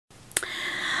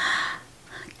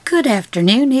Good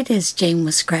afternoon, it is Jane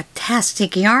with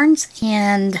Scraptastic Yarns,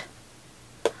 and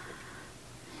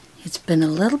it's been a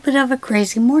little bit of a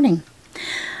crazy morning.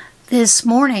 This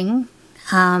morning,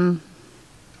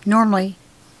 normally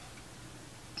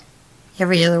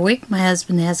every other week my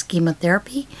husband has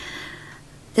chemotherapy.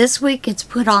 This week it's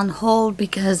put on hold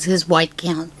because his white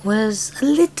count was a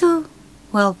little,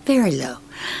 well, very low.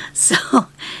 So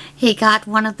he got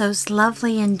one of those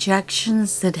lovely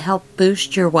injections that help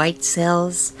boost your white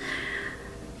cells.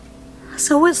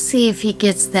 So we'll see if he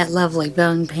gets that lovely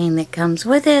bone pain that comes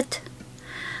with it.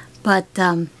 But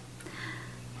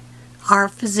our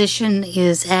physician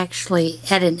is actually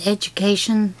at an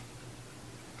education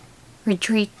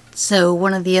retreat. So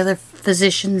one of the other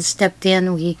physicians stepped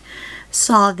in. We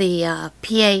saw the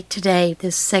PA today.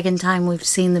 This second time we've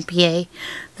seen the PA.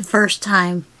 The first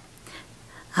time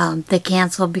they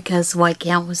canceled because the white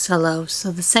count was so low.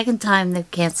 So the second time they've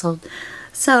canceled.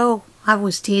 So I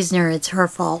was teasing her, it's her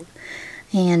fault.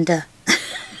 And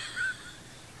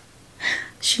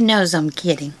she knows I'm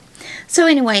kidding. So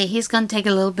anyway, he's going to take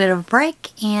a little bit of a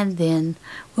break, and then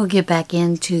we'll get back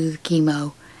into the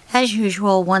chemo as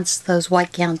usual once those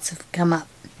white counts have come up.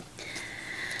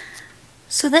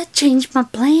 So that changed my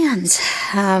plans.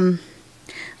 I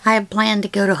had planned to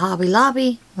go to Hobby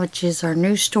Lobby, which is our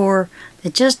new store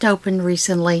that just opened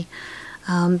recently,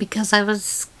 because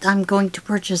I'm going to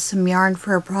purchase some yarn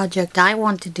for a project I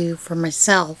want to do for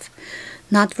myself.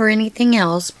 Not for anything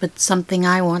else, but something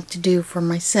I want to do for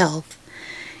myself.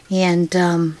 And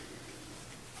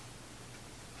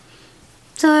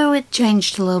so it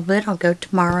changed a little bit. I'll go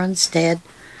tomorrow instead,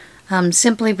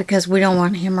 simply because we don't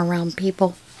want him around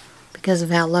people because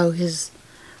of how low his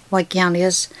white count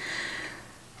is.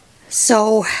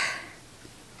 So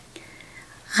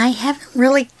I haven't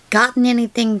really gotten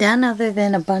anything done other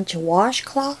than a bunch of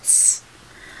washcloths.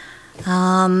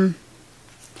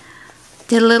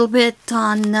 Did a little bit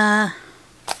on the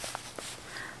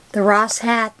Ross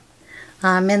hat.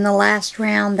 I'm in the last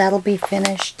round. That'll be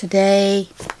finished today.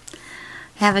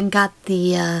 Haven't got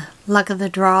the Luck of the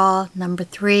Draw number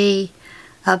 3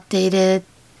 updated.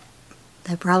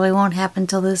 That probably won't happen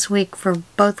till this week for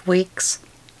both weeks.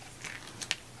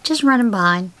 Just running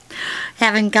behind.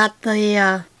 Haven't got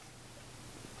the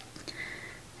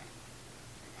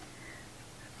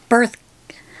birth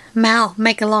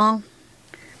make-along.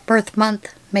 Birth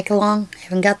month make-along.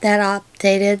 Haven't got that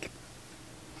updated.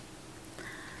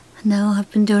 No,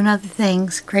 I've been doing other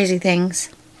things, crazy things.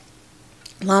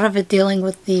 A lot of it dealing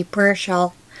with the prayer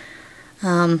shawl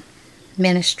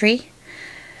ministry.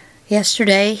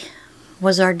 Yesterday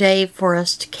was our day for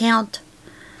us to count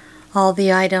all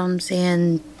the items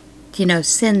and, you know,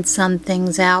 send some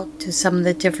things out to some of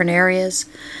the different areas,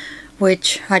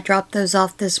 which I dropped those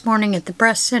off this morning at the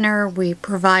breast center. We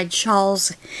provide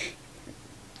shawls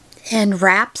and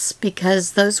wraps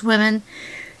because those women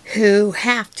who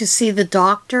have to see the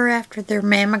doctor after their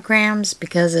mammograms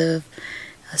because of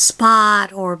a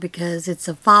spot or because it's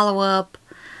a follow-up,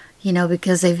 you know,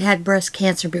 because they've had breast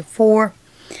cancer before,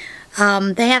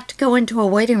 they have to go into a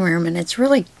waiting room, and it's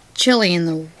really chilly in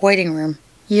the waiting room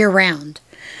year-round.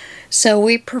 So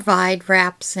we provide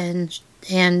wraps and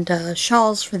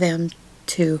shawls for them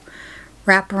to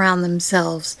wrap around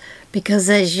themselves, because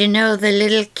as you know, the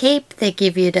little cape they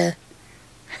give you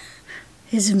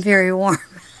isn't very warm.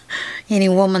 Any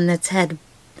woman that's had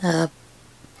a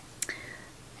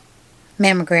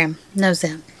mammogram knows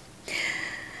that.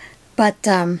 But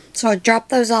so I dropped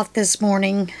those off this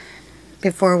morning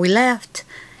before we left,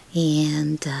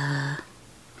 and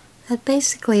that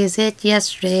basically is it.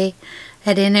 Yesterday I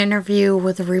had an interview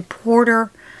with a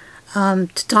reporter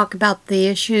to talk about the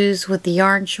issues with the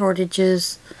yarn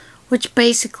shortages, which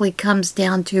basically comes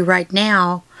down to right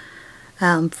now,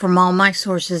 from all my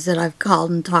sources that I've called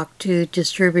and talked to,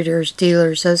 distributors,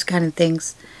 dealers, those kind of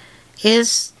things,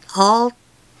 is all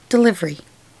delivery.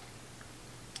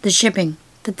 The shipping,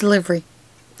 the delivery.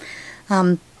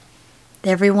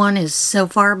 Everyone is so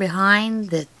far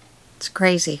behind that it's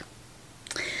crazy.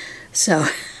 So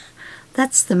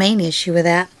that's the main issue with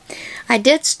that. I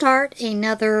did start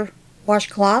another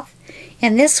washcloth,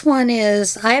 and this one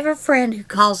is, I have a friend who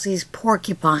calls these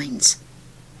porcupines.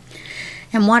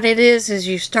 And what it is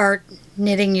you start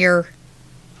knitting your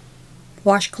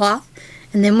washcloth,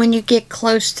 and then when you get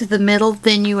close to the middle,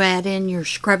 then you add in your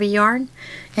scrubby yarn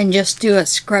and just do a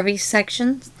scrubby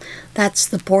section. That's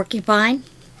the porcupine.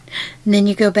 And then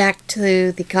you go back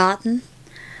to the cotton.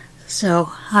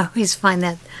 So I always find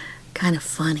that kind of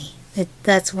funny.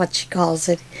 That's what she calls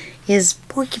it, is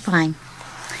porcupine.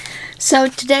 So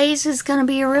today's is going to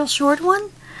be a real short one.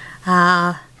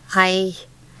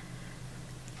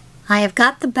 I have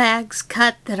got the bags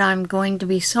cut that I'm going to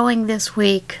be sewing this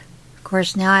week. Of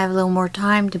course, now I have a little more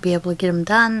time to be able to get them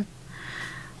done,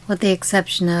 with the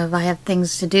exception of I have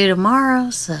things to do tomorrow,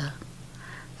 so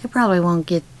they probably won't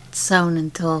get sewn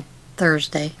until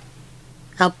Thursday.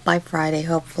 Up by Friday,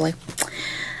 hopefully.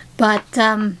 But,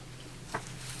 so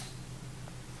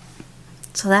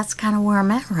that's kind of where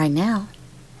I'm at right now.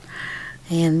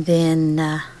 And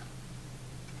then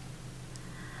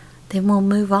we'll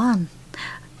move on.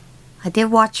 I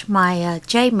did watch my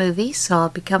J movie, so I'll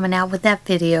be coming out with that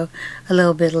video a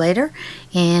little bit later.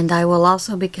 And I will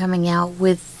also be coming out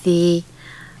with the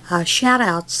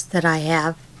shout-outs that I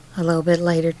have a little bit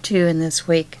later too in this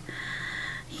week.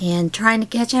 And trying to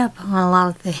catch up on a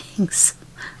lot of things.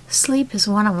 Sleep is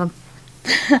one of them.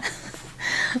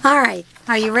 Alright,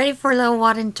 are you ready for a little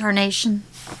water intonation?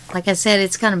 Like I said,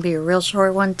 it's going to be a real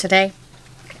short one today.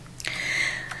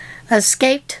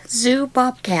 Escaped zoo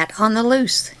bobcat on the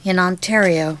loose in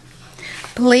Ontario.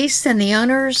 Police and the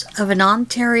owners of an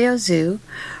Ontario zoo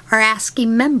are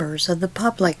asking members of the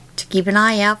public to keep an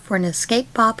eye out for an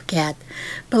escaped bobcat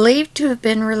believed to have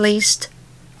been released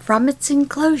from its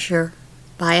enclosure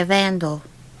by a vandal.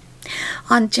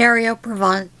 Ontario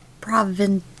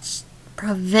provincial,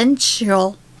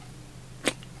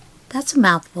 that's a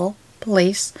mouthful,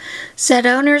 police said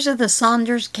owners of the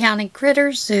Saunders County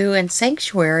Critters Zoo and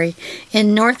Sanctuary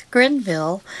in North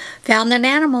Grenville found an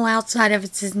animal outside of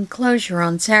its enclosure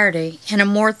on Saturday, and a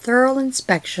more thorough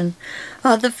inspection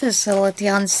of the facility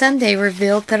on Sunday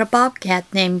revealed that a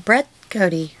bobcat named Brett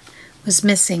Cody was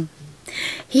missing.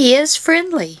 He is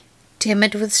friendly,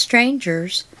 timid with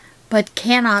strangers, but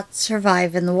cannot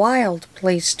survive in the wild,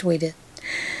 police tweeted.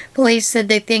 Police said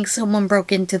they think someone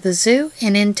broke into the zoo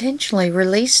and intentionally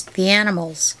released the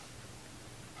animals.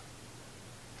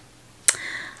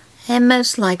 And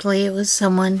most likely it was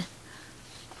someone,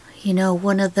 you know,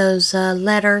 one of those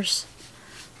letters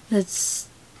that's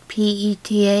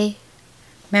PETA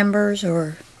members,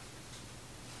 or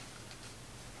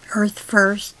Earth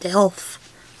First, ELF,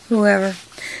 whoever,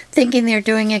 thinking they're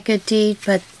doing a good deed,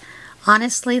 but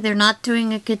honestly, they're not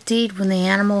doing a good deed when the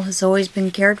animal has always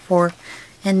been cared for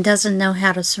and doesn't know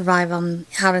how to survive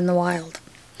out in the wild.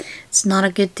 It's not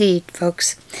a good deed,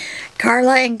 folks.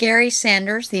 Carla and Gary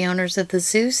Sanders, the owners of the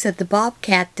zoo, said the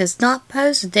bobcat does not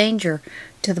pose a danger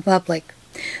to the public.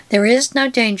 There is no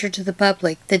danger to the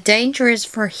public. The danger is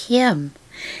for him,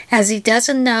 as he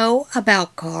doesn't know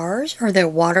about cars or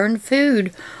that water and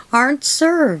food aren't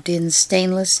served in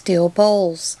stainless steel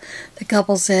bowls, the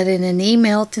couple said in an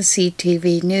email to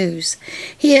CTV News.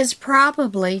 He is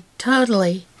probably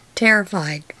totally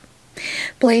terrified.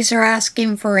 Police are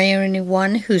asking for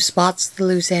anyone who spots the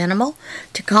loose animal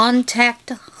to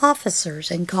contact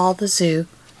officers and call the zoo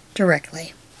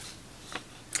directly.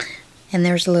 And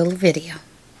there's a little video,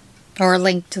 or a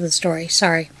link to the story,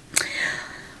 sorry.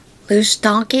 Loose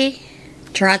donkey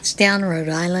trots down Rhode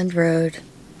Island road.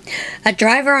 A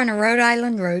driver on a Rhode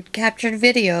Island road captured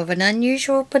video of an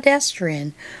unusual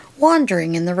pedestrian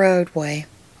wandering in the roadway.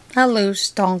 A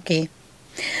loose donkey.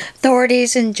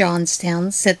 Authorities in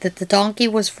Johnstown said that the donkey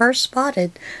was first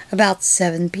spotted about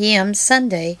 7 p.m.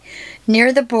 Sunday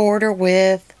near the border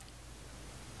with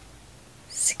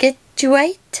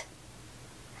Scituate,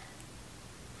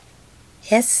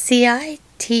 Scituate,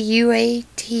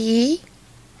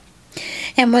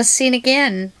 and was seen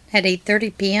again at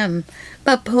 8:30 p.m.,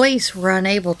 but police were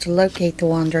unable to locate the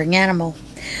wandering animal.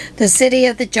 The city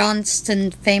of the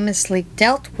Johnston famously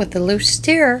dealt with the loose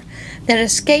steer that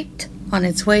escaped on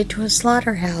its way to a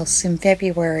slaughterhouse in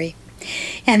February,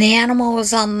 and the animal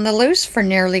was on the loose for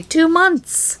nearly 2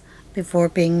 months before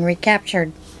being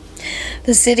recaptured.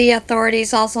 The city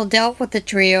authorities also dealt with the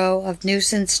trio of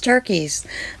nuisance turkeys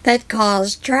that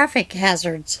caused traffic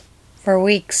hazards for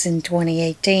weeks in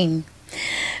 2018.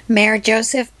 Mayor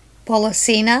Joseph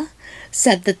Policina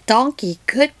said the donkey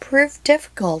could prove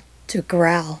difficult to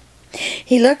corral.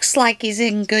 He looks like he's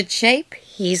in good shape.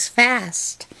 He's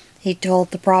fast, he told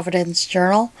the Providence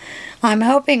Journal. I'm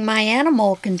hoping my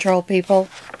animal control people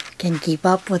can keep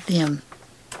up with him.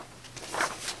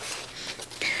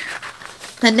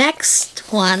 The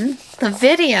next one, the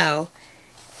video,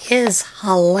 is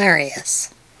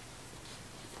hilarious.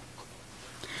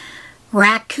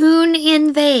 Raccoon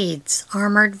invades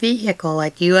armored vehicle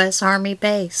at U.S. Army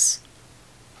base.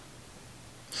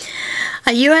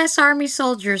 A U.S. Army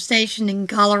soldier stationed in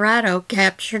Colorado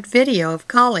captured video of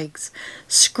colleagues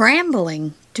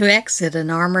scrambling to exit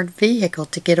an armored vehicle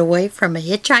to get away from a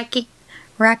hitchhiking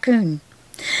raccoon.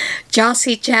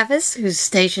 Jossie Chavis, who's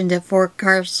stationed at Fort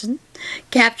Carson,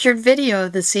 captured video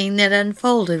of the scene that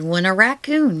unfolded when a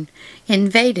raccoon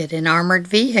invaded an armored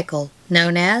vehicle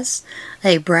known as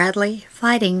a Bradley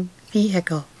fighting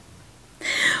vehicle.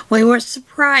 We were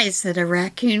surprised that a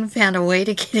raccoon found a way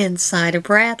to get inside a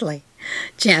Bradley.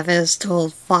 Chavis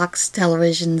told Fox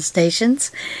television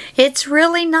stations, "It's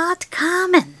really not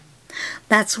common.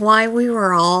 That's why we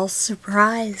were all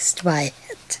surprised by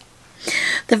it."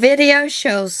 The video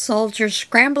shows soldiers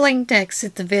scrambling to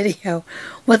exit the video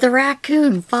with the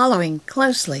raccoon following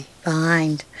closely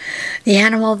behind. The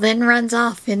animal then runs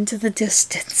off into the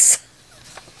distance.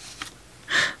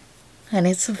 And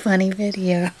it's a funny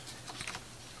video.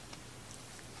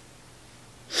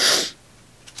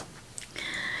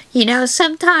 You know,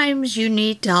 sometimes you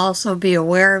need to also be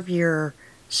aware of your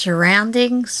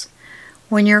surroundings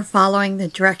when you're following the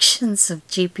directions of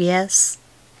GPS.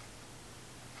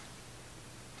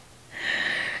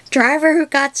 Driver who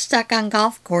got stuck on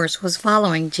golf course was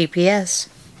following GPS.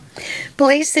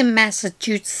 Police in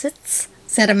Massachusetts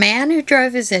said a man who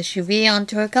drove his SUV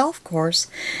onto a golf course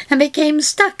and became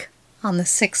stuck on the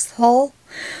 6th hole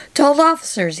told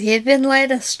officers he had been led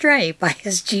astray by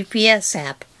his GPS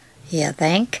app. You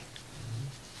think?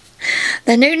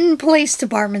 The Newton Police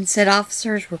Department said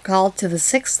officers were called to the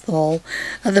 6th hole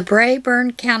of the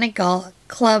Braeburn County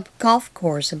Club golf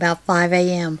course about 5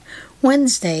 a.m.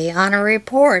 Wednesday on a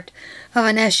report of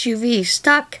an SUV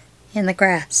stuck in the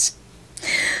grass.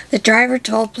 The driver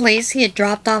told police he had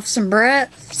dropped off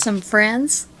some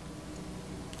friends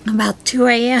about 2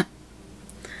 a.m.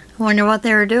 I wonder what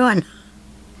they were doing.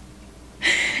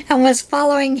 And was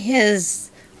following his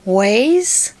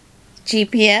Waze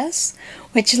GPS,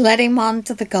 which led him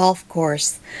onto the golf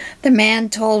course. The man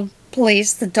told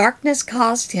police the darkness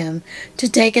caused him to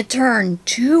take a turn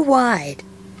too wide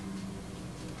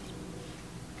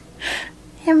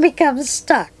and become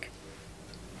stuck.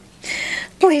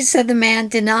 Police said the man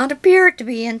did not appear to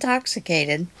be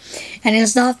intoxicated and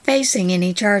is not facing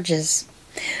any charges.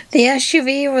 The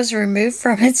SUV was removed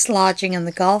from its lodging and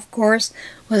the golf course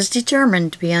was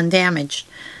determined to be undamaged.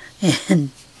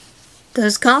 And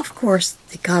those golf courses,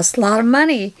 they cost a lot of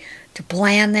money to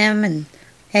plan them and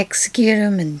execute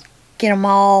them and get them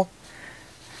all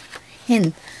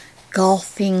in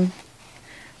golfing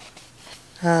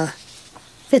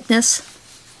fitness.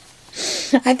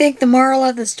 I think the moral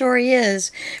of the story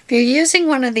is, if you're using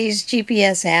one of these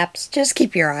GPS apps, just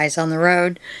keep your eyes on the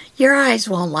road. Your eyes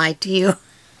won't lie to you.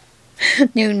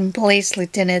 Newton Police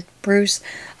Lieutenant Bruce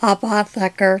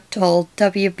Apotheker told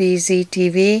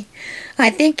WBZ-TV, "I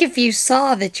think if you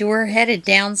saw that you were headed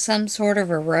down some sort of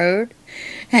a road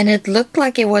and it looked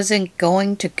like it wasn't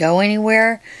going to go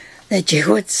anywhere, that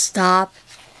you would stop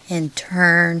and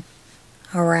turn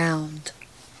around."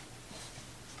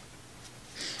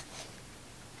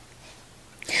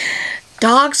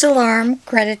 Dog's alarm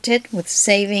credited with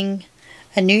saving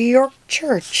a New York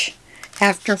church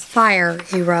after fire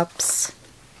erupts.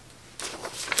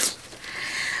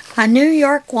 A New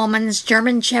York woman's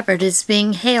German Shepherd is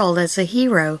being hailed as a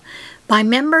hero by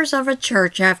members of a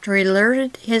church after he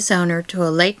alerted his owner to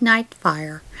a late-night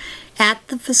fire at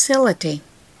the facility.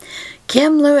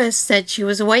 Kim Lewis said she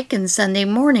was awakened Sunday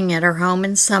morning at her home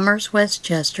in Somers,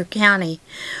 Westchester County,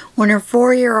 when her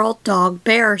 4-year-old dog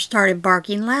Bear started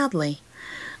barking loudly.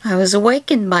 "I was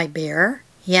awakened by Bear.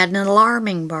 He had an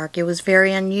alarming bark. It was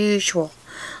very unusual,"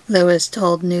 Lewis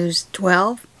told News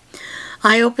 12.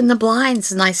 "I opened the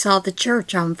blinds and I saw the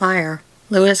church on fire."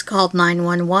 Lewis called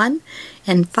 911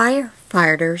 and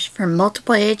firefighters from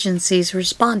multiple agencies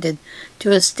responded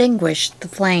to extinguish the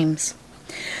flames.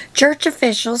 Church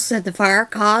officials said the fire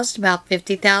caused about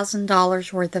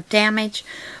 $50,000 worth of damage,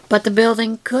 but the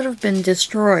building could have been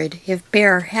destroyed if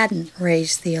Bear hadn't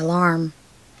raised the alarm.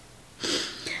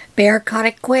 Bear caught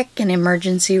it quick and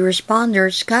emergency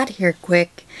responders got here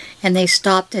quick and they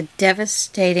stopped a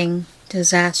devastating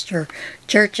disaster,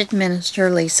 Church Administrator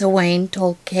Lisa Wayne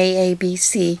told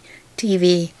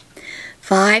KABC-TV.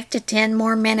 5 to 10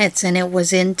 more minutes and it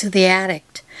was into the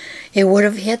attic. It would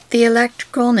have hit the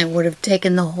electrical and it would have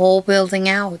taken the whole building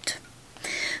out.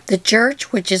 The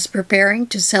church, which is preparing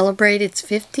to celebrate its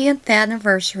 50th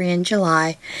anniversary in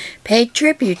July, paid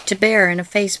tribute to Bear in a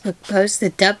Facebook post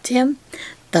that dubbed him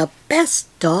the best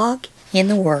dog in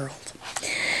the world.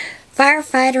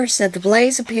 Firefighters said the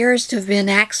blaze appears to have been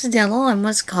accidental and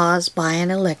was caused by an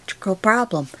electrical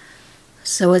problem.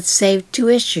 So it saved 2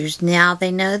 issues. Now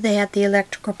they know they had the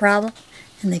electrical problem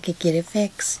and they could get it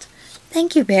fixed.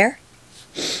 Thank you, Bear.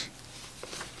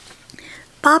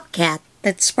 Bobcat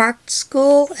that sparked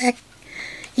school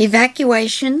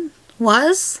evacuation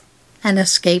was an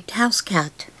escaped house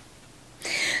cat.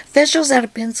 Officials at a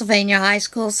Pennsylvania high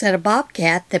school said a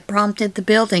bobcat that prompted the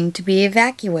building to be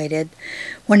evacuated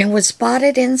when it was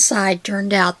spotted inside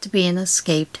turned out to be an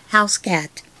escaped house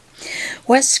cat.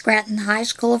 West Scranton High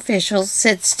School officials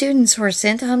said students were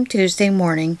sent home Tuesday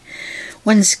morning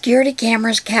when security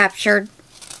cameras captured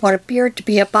what appeared to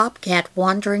be a bobcat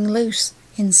wandering loose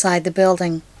inside the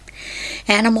building.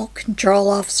 Animal control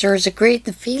officers agreed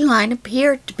the feline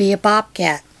appeared to be a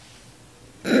bobcat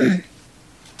and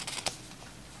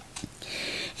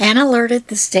alerted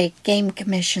the State Game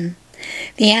Commission.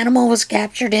 The animal was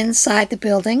captured inside the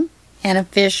building, and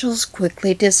officials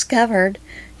quickly discovered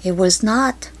it was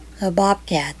not a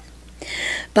bobcat,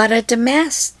 but a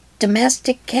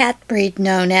domestic cat breed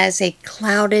known as a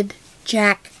clouded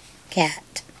jack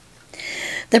cat.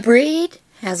 The breed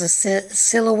has a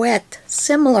silhouette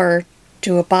similar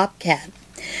to a bobcat.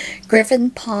 Griffin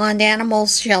Pond Animal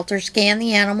Shelter scanned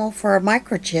the animal for a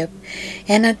microchip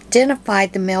and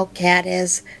identified the male cat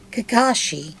as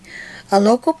Kakashi, a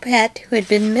local pet who had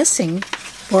been missing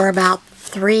for about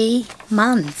 3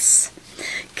 months.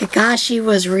 Kakashi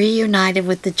was reunited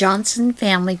with the Johnson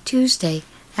family Tuesday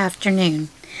afternoon,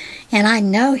 and I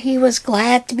know he was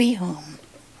glad to be home.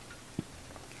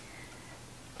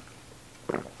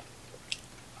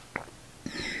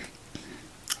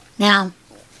 Now,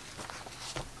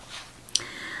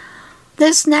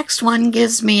 this next one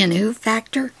gives me an ooh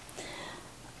factor.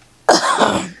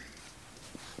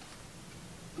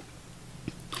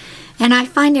 And I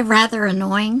find it rather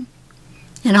annoying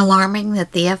and alarming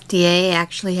that the FDA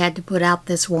actually had to put out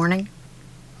this warning.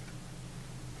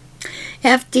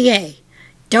 FDA,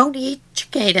 don't eat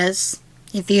cicadas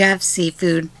if you have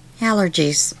seafood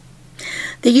allergies.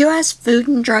 The U.S. Food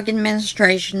and Drug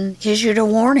Administration issued a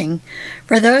warning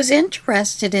for those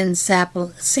interested in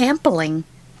sampling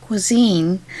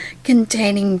cuisine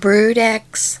containing brood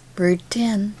X, brood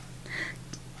 10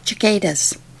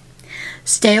 cicadas.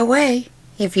 Stay away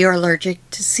if you're allergic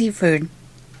to seafood.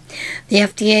 The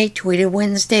FDA tweeted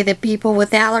Wednesday that people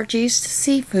with allergies to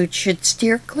seafood should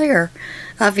steer clear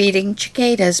of eating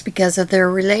cicadas because of their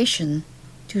relation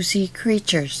to sea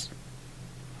creatures.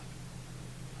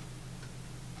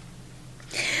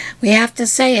 We have to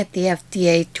say it, the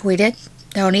FDA tweeted.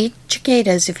 Don't eat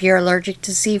cicadas if you're allergic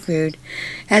to seafood,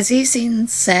 as these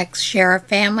insects share a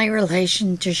family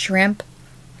relation to shrimp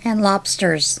and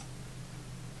lobsters.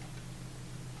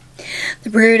 The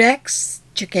brood X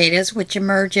cicadas, which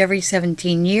emerge every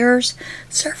 17 years,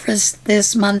 surfaced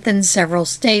this month in several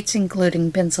states,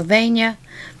 including Pennsylvania,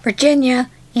 Virginia,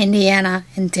 Indiana,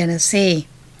 and Tennessee.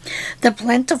 The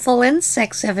plentiful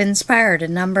insects have inspired a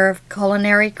number of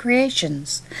culinary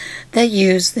creations that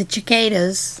use the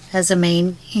cicadas as a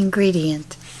main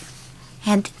ingredient.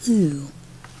 And ooh.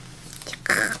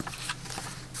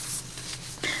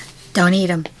 Don't eat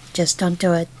them. Just don't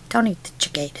do it. Don't eat the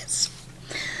cicadas.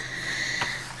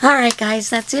 Alright guys,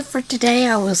 that's it for today.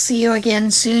 I will see you again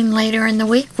soon later in the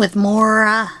week with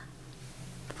more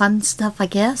fun stuff, I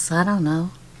guess. I don't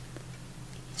know.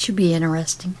 It should be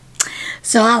interesting.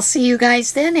 So I'll see you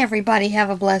guys then. Everybody have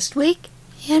a blessed week.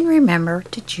 And remember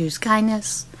to choose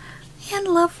kindness and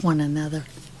love one another.